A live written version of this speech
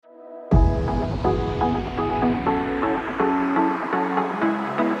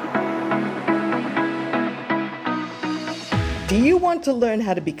want to learn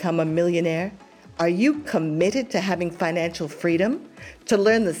how to become a millionaire? Are you committed to having financial freedom? To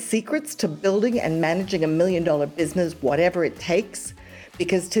learn the secrets to building and managing $1 million business, whatever it takes?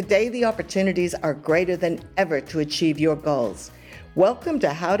 Because today the opportunities are greater than ever to achieve your goals. Welcome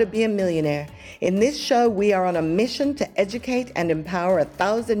to How to Be a Millionaire. In this show, we are on a mission to educate and empower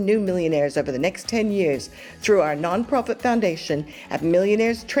 1,000 new millionaires over the next 10 years through our nonprofit foundation at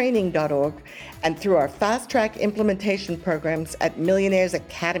millionairestraining.org and through our fast-track implementation programs at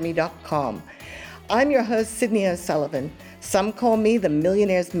millionairesacademy.com. I'm your host, Sydney O'Sullivan. Some call me the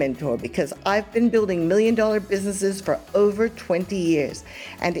Millionaire's Mentor because I've been building million-dollar businesses for over 20 years.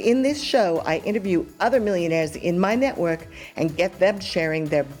 And in this show, I interview other millionaires in my network and get them sharing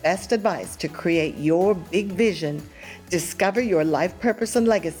their best advice to create your big vision, discover your life purpose and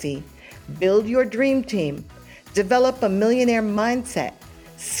legacy, build your dream team, develop a millionaire mindset,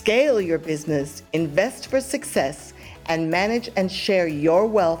 scale your business, invest for success, and manage and share your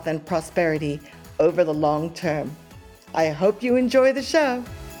wealth and prosperity over the long term. I hope you enjoy the show.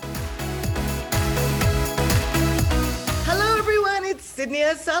 Hello, everyone. It's Sydney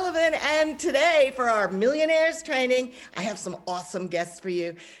O'Sullivan. And today for our Millionaires Training, I have some awesome guests for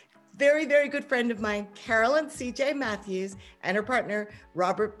you. Very, very good friend of mine, Carolyn C.J. Matthews, and her partner,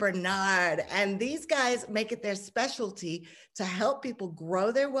 Robert Bernard. And these guys make it their specialty to help people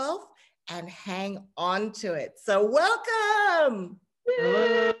grow their wealth and hang on to it. So welcome.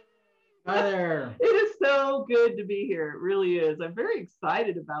 Hello. Hi there. It is so good to be here. It really is. I'm very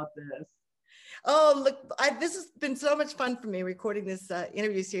excited about this. Oh, look, this has been so much fun for me recording this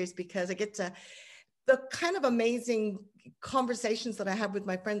interview series because I get to the kind of amazing conversations that I have with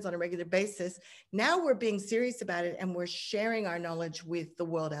my friends on a regular basis. Now we're being serious about it and we're sharing our knowledge with the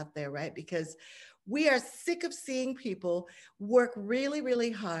world out there, right? Because we are sick of seeing people work really, really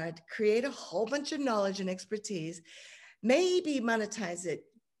hard, create a whole bunch of knowledge and expertise, maybe monetize it,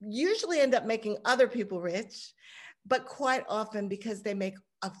 usually end up making other people rich, but quite often because they make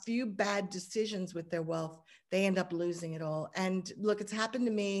a few bad decisions with their wealth, they end up losing it all. And look, it's happened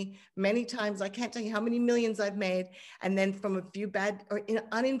to me many times. I can't tell you how many millions I've made. And then from a few bad or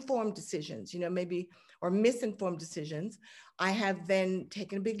uninformed decisions, maybe, or misinformed decisions, I have then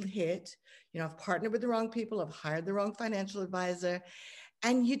taken a big hit. I've partnered with the wrong people. I've hired the wrong financial advisor.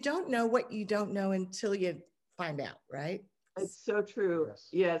 And you don't know what you don't know until you find out, right? It's so true. Yes.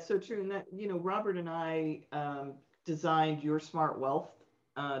 Yeah, it's so true. And that, Robert and I designed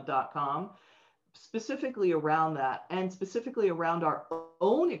yoursmartwealth.com specifically around that, and specifically around our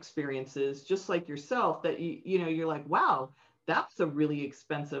own experiences, just like yourself, that you're like, wow, that's a really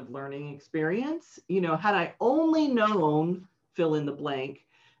expensive learning experience. Had I only known, fill in the blank,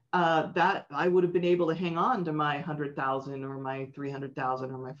 that I would have been able to hang on to my 100,000 or my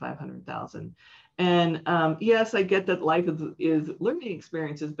 300,000 or my 500,000. And yes, I get that life is learning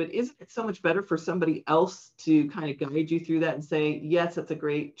experiences, but isn't it so much better for somebody else to kind of guide you through that and say, yes, that's a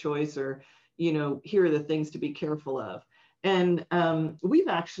great choice, or, here are the things to be careful of. And we've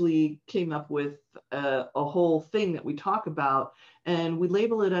actually came up with a whole thing that we talk about, and we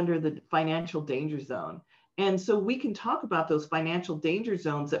label it under the financial danger zone. And so we can talk about those financial danger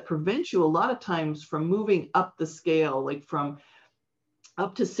zones that prevent you a lot of times from moving up the scale, like from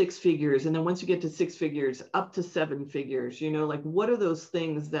up to 6 figures. And then once you get to 6 figures, up to 7 figures, like what are those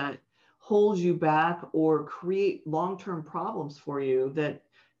things that hold you back or create long-term problems for you that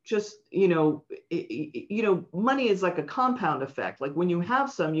just, money is like a compound effect. Like when you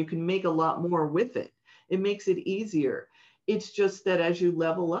have some, you can make a lot more with it. It makes it easier. It's just that as you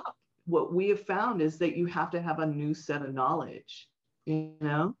level up, what we have found is that you have to have a new set of knowledge.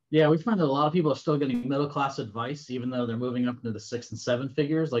 Yeah, we find that a lot of people are still getting middle class advice, even though they're moving up into the 6 and 7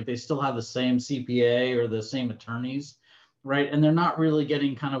 figures. Like they still have the same CPA or the same attorneys, right? And they're not really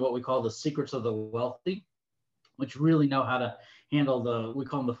getting kind of what we call the secrets of the wealthy, which really know how to handle we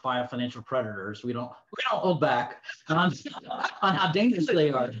call them the 5 financial predators. We don't hold back on how dangerous they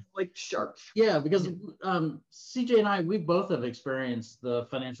are. Like sharks. Yeah, because CJ and I, we both have experienced the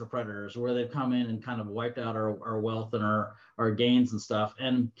financial predators where they've come in and kind of wiped out our wealth and our gains and stuff.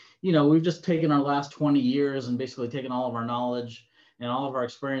 And, we've just taken our last 20 years and basically taken all of our knowledge and all of our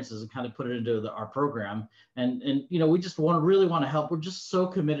experiences and kind of put it into our program. And we just really want to help. We're just so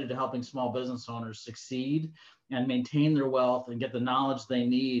committed to helping small business owners succeed and maintain their wealth and get the knowledge they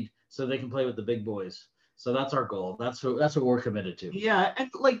need so they can play with the big boys. So that's our goal. That's what we're committed to. Yeah. And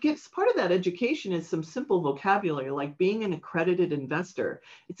like part of that education is some simple vocabulary, like being an accredited investor.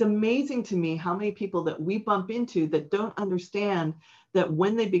 It's amazing to me how many people that we bump into that don't understand that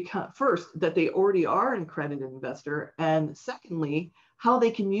when they become, first, that they already are an accredited investor. And secondly, how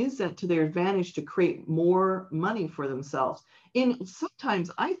they can use that to their advantage to create more money for themselves in sometimes,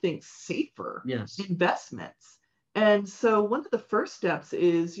 I think, safer investments. And so one of the first steps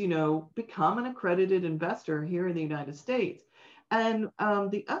is, become an accredited investor here in the United States. And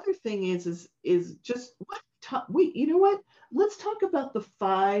the other thing is just let's talk about the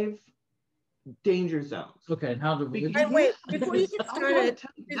 5 danger zones. Okay, and how do we? And wait, before you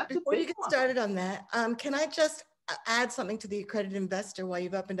get started on that, can I just add something to the accredited investor while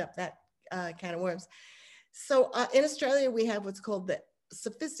you've opened up that can of worms? So in Australia, we have what's called the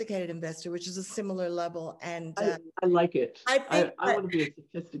sophisticated investor, which is a similar level. And I like it. I want to be a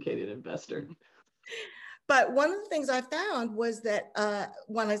sophisticated investor. But one of the things I found was that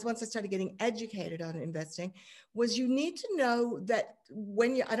once I started getting educated on investing, was you need to know that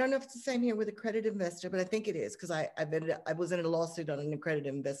I don't know if it's the same here with accredited investor, but I think it is, because I was in a lawsuit on an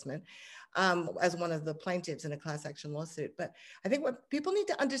accredited investment as one of the plaintiffs in a class action lawsuit. But I think what people need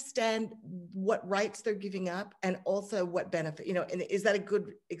to understand what rights they're giving up, and also what benefit, and is that a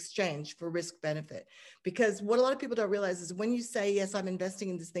good exchange for risk benefit? Because what a lot of people don't realize is when you say, yes, I'm investing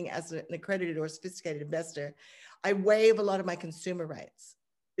in this thing as an accredited or sophisticated investor, I waive a lot of my consumer rights.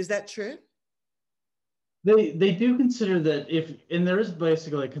 Is that true? They do consider that and there is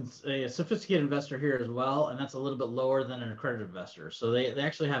basically a sophisticated investor here as well, and that's a little bit lower than an accredited investor. So they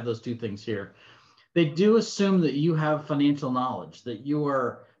actually have those two things here. They do assume that you have financial knowledge, that you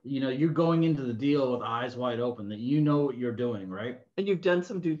are, you're going into the deal with eyes wide open, that you know what you're doing, right? And you've done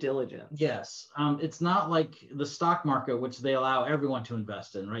some due diligence. Yes. It's not like the stock market, which they allow everyone to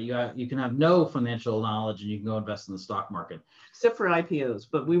invest in, right? You can have no financial knowledge and you can go invest in the stock market. Except for IPOs,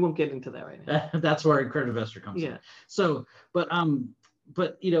 but we won't get into that right now. That's where accredited investor comes in. So, but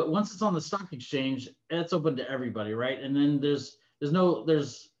once it's on the stock exchange, it's open to everybody, right? And then there's no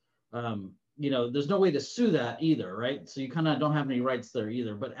way to sue that either, right? So you kind of don't have any rights there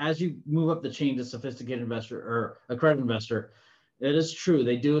either. But as you move up the chain to sophisticated investor or accredited investor, it is true.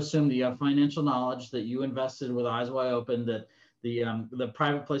 They do assume that you have financial knowledge, that you invested with eyes wide open, that the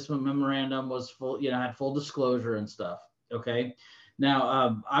private placement memorandum was full, had full disclosure and stuff. Okay.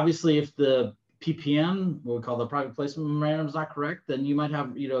 Now, obviously, if the PPM, what we call the private placement memorandum, is not correct, then you might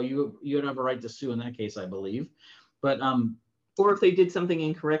have, you would have a right to sue in that case, I believe. But or if they did something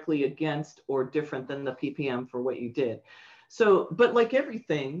incorrectly against or different than the PPM for what you did. So, but like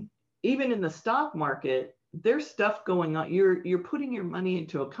everything, even in the stock market, there's stuff going on. You're putting your money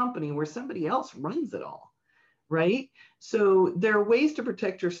into a company where somebody else runs it all, right? So there are ways to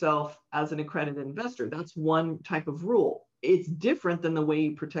protect yourself as an accredited investor. That's one type of rule. It's different than the way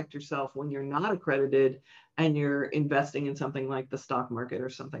you protect yourself when you're not accredited and you're investing in something like the stock market or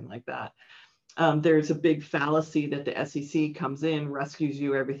something like that. There's a big fallacy that the SEC comes in, rescues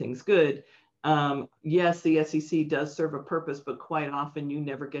you, everything's good. Yes, the SEC does serve a purpose, but quite often you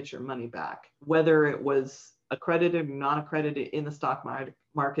never get your money back, whether it was accredited or not accredited in the stock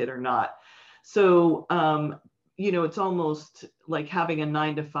market or not. So, it's almost like having a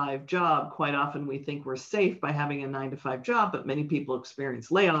 9-to-5 job. Quite often we think we're safe by having a 9-to-5 job, but many people experience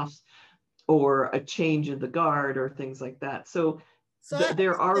layoffs or a change in the guard or things like that. So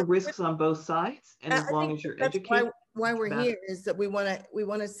there are risks on both sides, and as long as you're educated. Why we're here is that we want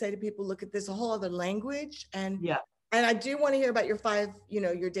to say to people, look at this a whole other language, and and I do want to hear about your 5,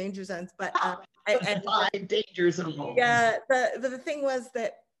 your danger zones, but 5 danger zones. Yeah, the thing was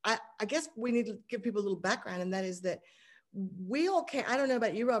that I guess we need to give people a little background, and that is that we all came, I don't know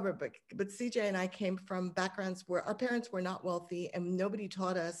about you, Robert, but CJ and I came from backgrounds where our parents were not wealthy and nobody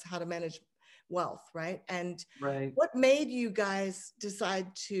taught us how to manage wealth, right? And what made you guys decide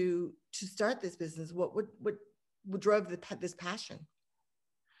to start this business? What drove this passion?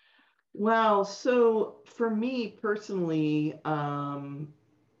 Wow. So for me personally,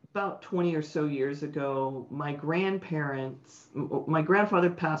 about 20 or so years ago, my grandfather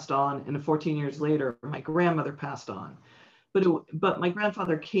passed on, and 14 years later, my grandmother passed on. But my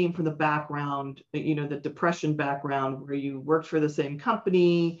grandfather came from the background, the Depression background, where you worked for the same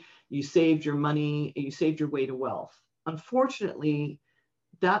company, you saved your money, you saved your way to wealth. Unfortunately,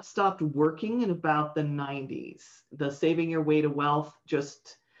 that stopped working in about the 90s. The saving your way to wealth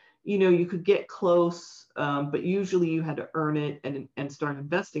just, you could get close, but usually you had to earn it and start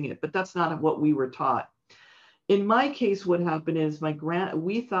investing it. But that's not what we were taught. In my case, what happened is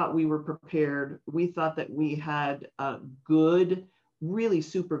we thought we were prepared. We thought that we had really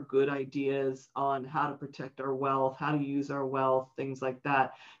super good ideas on how to protect our wealth, how to use our wealth, things like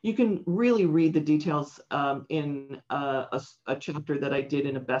that. You can really read the details in a chapter that I did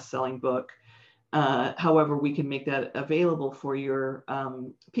in a best-selling book. However, we can make that available for your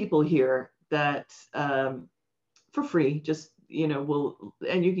people here that for free. Just will,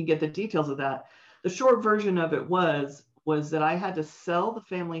 and you can get the details of that. The short version of it was that I had to sell the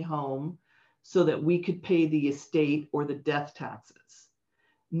family home so that we could pay the estate or the death taxes.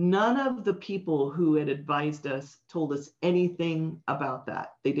 None of the people who had advised us told us anything about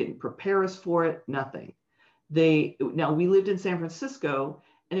that. They didn't prepare us for it, nothing. Now we lived in San Francisco,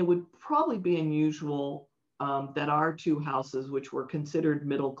 and it would probably be unusual that our two houses, which were considered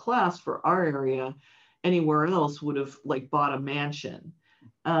middle class for our area, anywhere else would have like bought a mansion.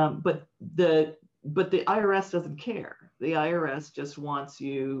 But the IRS doesn't care. The IRS just wants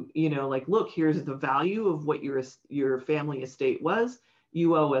you, like, look, here's the value of what your family estate was.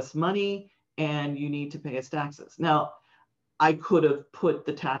 You owe us money and you need to pay us taxes. Now, I could have put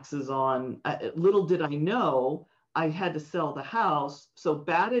the taxes on, little did I know, I had to sell the house. So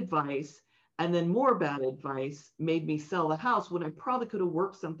bad advice and then more bad advice made me sell the house when I probably could have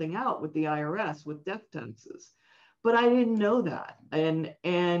worked something out with the IRS with death taxes. But I didn't know that.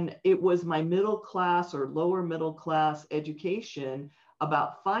 And it was my middle class or lower middle class education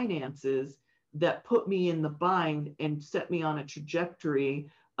about finances that put me in the bind and set me on a trajectory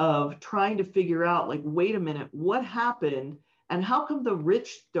of trying to figure out, like, wait a minute, what happened? And how come the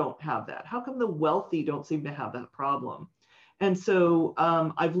rich don't have that? How come the wealthy don't seem to have that problem? And so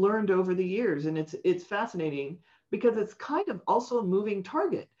I've learned over the years, and it's fascinating because it's kind of also a moving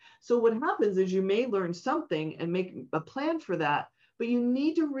target. So what happens is you may learn something and make a plan for that, but you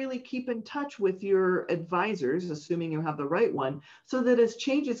need to really keep in touch with your advisors, assuming you have the right one, so that as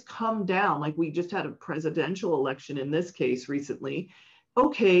changes come down, like we just had a presidential election in this case recently,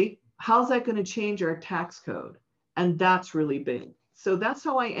 okay, how's that going to change our tax code? And that's really big. So that's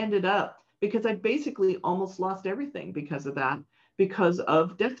how I ended up, because I basically almost lost everything because of that, because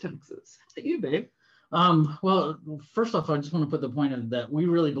of death taxes. How about you, babe? Well, first off, I just want to put the point of that we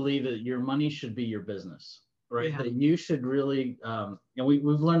really believe that your money should be your business, right? Yeah. That you should really, we've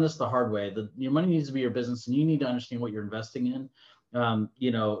learned this the hard way, that your money needs to be your business and you need to understand what you're investing in.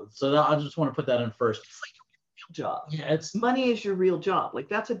 So that, I just want to put that in first. It's like a real job. Yeah, money is your real job. Like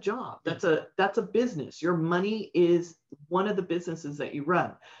that's a job. That's a business. Your money is one of the businesses that you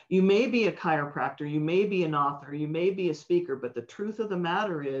run. You may be a chiropractor, you may be an author, you may be a speaker, but the truth of the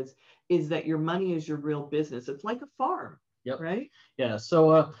matter is that your money is your real business. It's like a farm. Yep. Right? Yeah.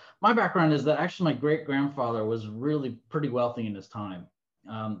 So my background is that actually my great-grandfather was really pretty wealthy in his time.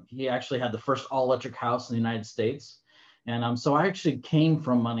 He actually had the first all-electric house in the United States. And so I actually came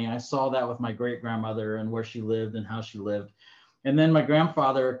from money. I saw that with my great-grandmother and where she lived and how she lived. And then my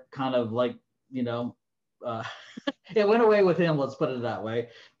grandfather kind of like, it went away with him, let's put it that way.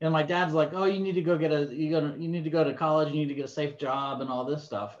 And my dad's like, oh, you need to go you need to go to college, you need to get a safe job and all this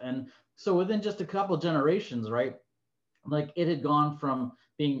stuff. And so within just a couple of generations, right, like it had gone from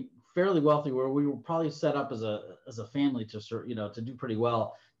being fairly wealthy, where we were probably set up as a family to do pretty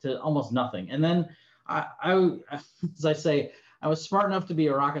well, to almost nothing. And then I as I say, I was smart enough to be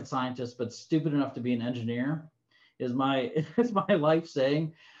a rocket scientist, but stupid enough to be an engineer is my life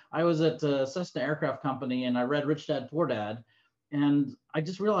saying. I was at Cessna Aircraft Company and I read Rich Dad Poor Dad, and I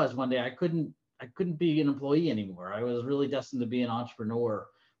just realized one day I couldn't be an employee anymore. I was really destined to be an entrepreneur,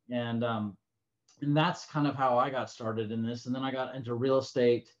 and that's kind of how I got started in this. And then I got into real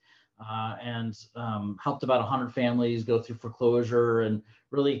estate and helped about 100 families go through foreclosure and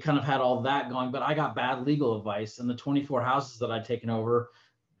really kind of had all that going. But I got bad legal advice, and the 24 houses that I'd taken over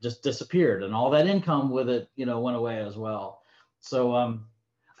just disappeared, and all that income with it, went away as well. So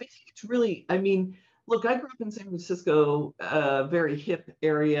I think it's really, look, I grew up in San Francisco, a very hip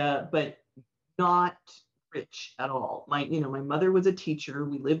area, but not rich at all. My mother was a teacher.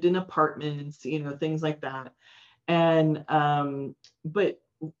 We lived in apartments, things like that. And, but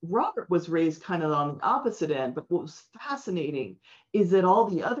Robert was raised kind of on the opposite end. But what was fascinating is that all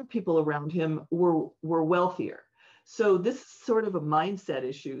the other people around him were wealthier. So this is sort of a mindset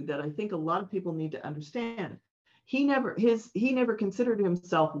issue that I think a lot of people need to understand. He never considered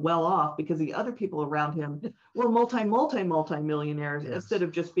himself well off because the other people around him were multi-millionaires, yes, instead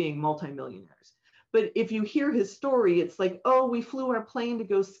of just being multi-millionaires. But if you hear his story, it's like, oh, we flew our plane to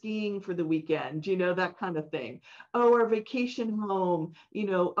go skiing for the weekend, that kind of thing. Oh, our vacation home,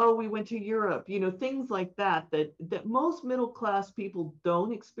 oh, we went to Europe, things like that most middle-class people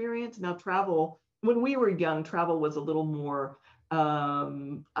don't experience. Now, travel, when we were young, travel was a little more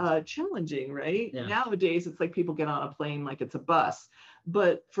challenging, right? Yeah. Nowadays, it's like people get on a plane like it's a bus.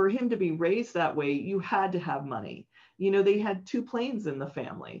 But for him to be raised that way, you had to have money. They had 2 planes in the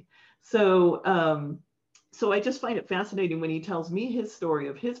family. So I just find it fascinating when he tells me his story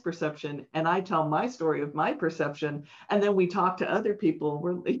of his perception, and I tell my story of my perception, and then we talk to other people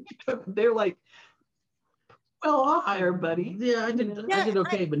where they're like, well off there, buddy. Yeah, I did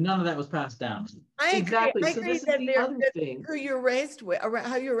okay, but none of that was passed down. I Exactly. agree. I So agree this is that the other thing. who you're raised with, or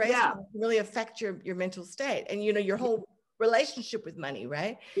how you're raised Yeah. with, can really affect your mental state and your whole relationship with money,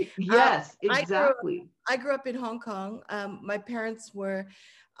 right? Yes, exactly. I grew up in Hong Kong. My parents were,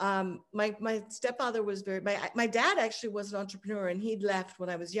 my stepfather was my dad actually was an entrepreneur, and he'd left when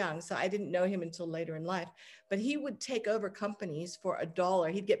I was young. So I didn't know him until later in life, but he would take over companies for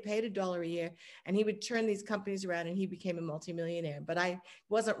 $1. He'd get paid $1 a year, and he would turn these companies around, and he became a multimillionaire. But I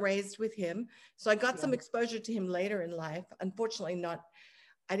wasn't raised with him. So I got some exposure to him later in life. Unfortunately,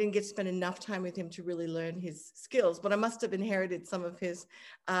 I didn't get to spend enough time with him to really learn his skills, but I must have inherited some of his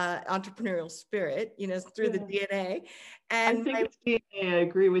entrepreneurial spirit, through the DNA. And I think it's DNA. I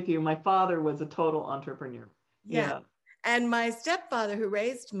agree with you. My father was a total entrepreneur. Yeah. And my stepfather, who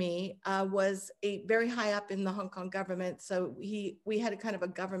raised me, was very high up in the Hong Kong government. So we had a kind of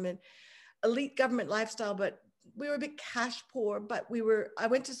elite government lifestyle, but we were a bit cash poor. But I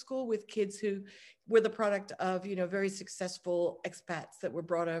went to school with kids who were the product of, very successful expats that were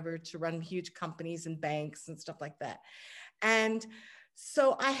brought over to run huge companies and banks and stuff like that. And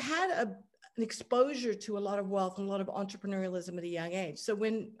so I had an exposure to a lot of wealth and a lot of entrepreneurialism at a young age. So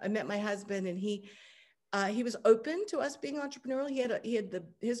when I met my husband, and he was open to us being entrepreneurial.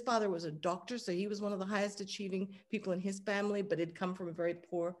 His father was a doctor, so he was one of the highest achieving people in his family, but had come from a very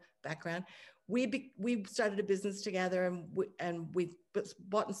poor background. We started a business together, and we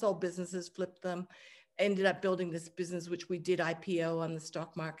bought and sold businesses, flipped them, ended up building this business, which we did IPO on the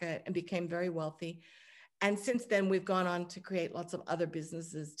stock market, and became very wealthy. And since then, we've gone on to create lots of other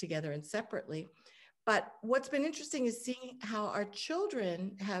businesses together and separately. But what's been interesting is seeing how our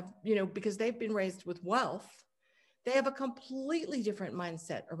children have, because they've been raised with wealth, they have a completely different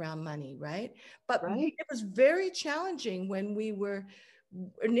mindset around money, right? But it was very challenging when we were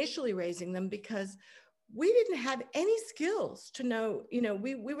initially raising them, because we didn't have any skills to know,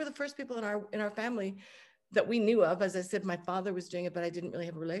 we were the first people in our family that we knew of. As I said, my father was doing it, but I didn't really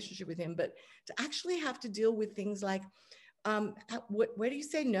have a relationship with him. But to actually have to deal with things like, where do you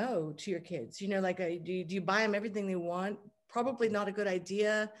say no to your kids? Do you buy them everything they want? Probably not a good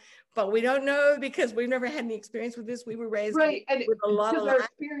idea, but we don't know because we've never had any experience with this. We were raised with a lot of our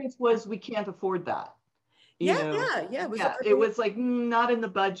experience was we can't afford that. It was like not in the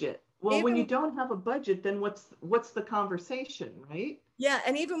budget. Well, when you don't have a budget, then what's the conversation, right? Yeah,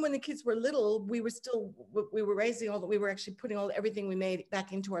 and even when the kids were little, we were raising we were actually putting everything we made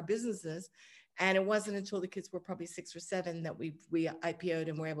back into our businesses. And it wasn't until the kids were probably 6 or 7 that we IPO'd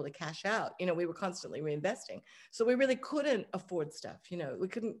and were able to cash out. We were constantly reinvesting. So we really couldn't afford stuff.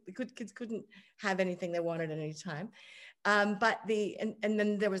 Kids couldn't have anything they wanted at any time. But and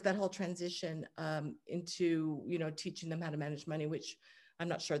then there was that whole transition into, teaching them how to manage money, which I'm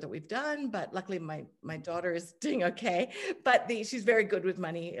not sure that we've done, but luckily my daughter is doing okay. But she's very good with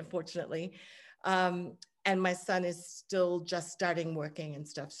money, unfortunately. And my son is still just starting working and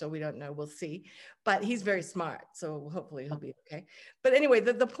stuff. So we don't know, we'll see, but he's very smart. So hopefully he'll be okay. But anyway,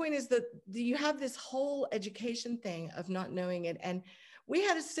 the point is that you have this whole education thing of not knowing it. And we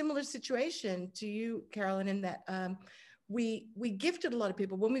had a similar situation to you, Carolyn, in that we gifted a lot of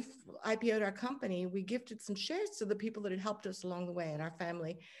people. When we IPO'd our company, we gifted some shares to the people that had helped us along the way in our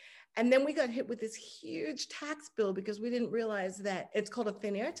family. And then we got hit with this huge tax bill because we didn't realize that it's called a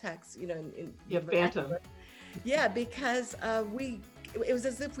thin air tax, phantom. Yeah, because it was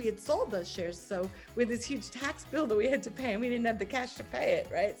as if we had sold those shares. So with this huge tax bill that we had to pay, and we didn't have the cash to pay it,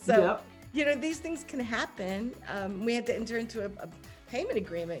 right? So, these things can happen. We had to enter into a payment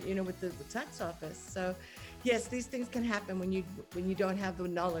agreement, with the tax office. So yes, these things can happen when you don't have the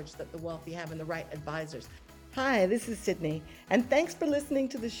knowledge that the wealthy have and the right advisors. Hi, this is Sydney, and thanks for listening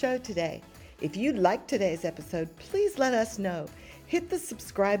to the show today. If you liked today's episode, please let us know. Hit the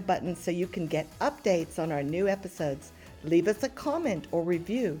subscribe button so you can get updates on our new episodes. Leave us a comment or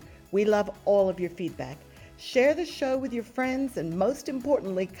review. We love all of your feedback. Share the show with your friends, and most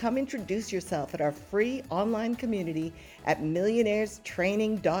importantly, come introduce yourself at our free online community at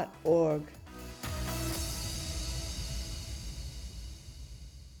millionairestraining.org.